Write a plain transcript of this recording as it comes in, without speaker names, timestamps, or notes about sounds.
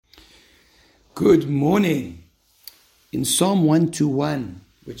Good morning. In Psalm 121,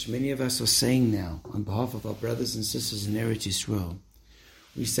 which many of us are saying now on behalf of our brothers and sisters in Eretz Yisrael,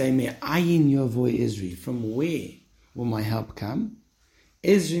 we say, Me'ayin yavoi Ezri, from where will my help come?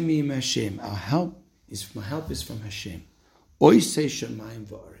 Ezri mi Hashem, my help is from Hashem. Oisei shamayim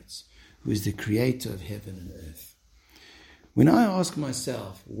va'aretz, who is the creator of heaven and earth. When I ask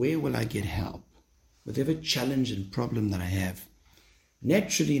myself, where will I get help? Whatever challenge and problem that I have,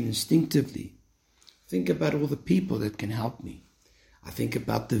 naturally and instinctively, think about all the people that can help me. I think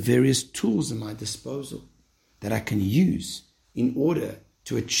about the various tools at my disposal that I can use in order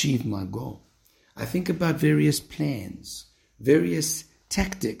to achieve my goal. I think about various plans, various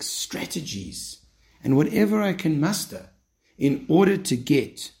tactics, strategies, and whatever I can muster in order to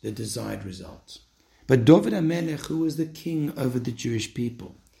get the desired result. But David HaMelech, who was the king over the Jewish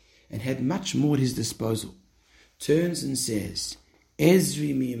people and had much more at his disposal, turns and says,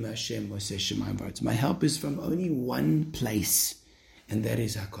 Ezri mi Hashem v'oseh shamayim v'aretz. My help is from only one place, and that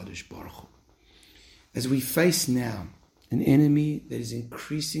is HaKadosh Baruch Hu. As we face now an enemy that is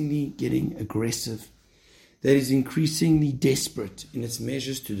increasingly getting aggressive, that is increasingly desperate in its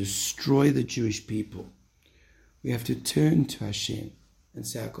measures to destroy the Jewish people, we have to turn to Hashem and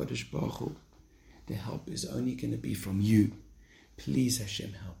say, HaKadosh Baruch Hu, the help is only going to be from you. Please,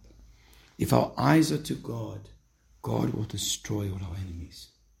 Hashem, help. If our eyes are to God, God will destroy all our enemies.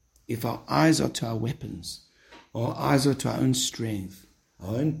 If our eyes are to our weapons, our eyes are to our own strength,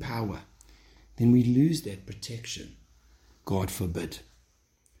 our own power, then we lose that protection. God forbid.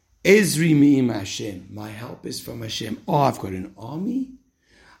 Ezri mi'im Hashem. My help is from Hashem. Oh, I've got an army.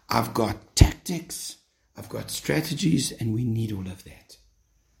 I've got tactics. I've got strategies, and we need all of that.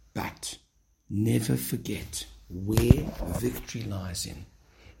 But never forget where victory lies in.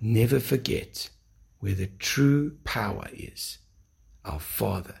 Never forget where the true power is, our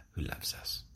Father who loves us.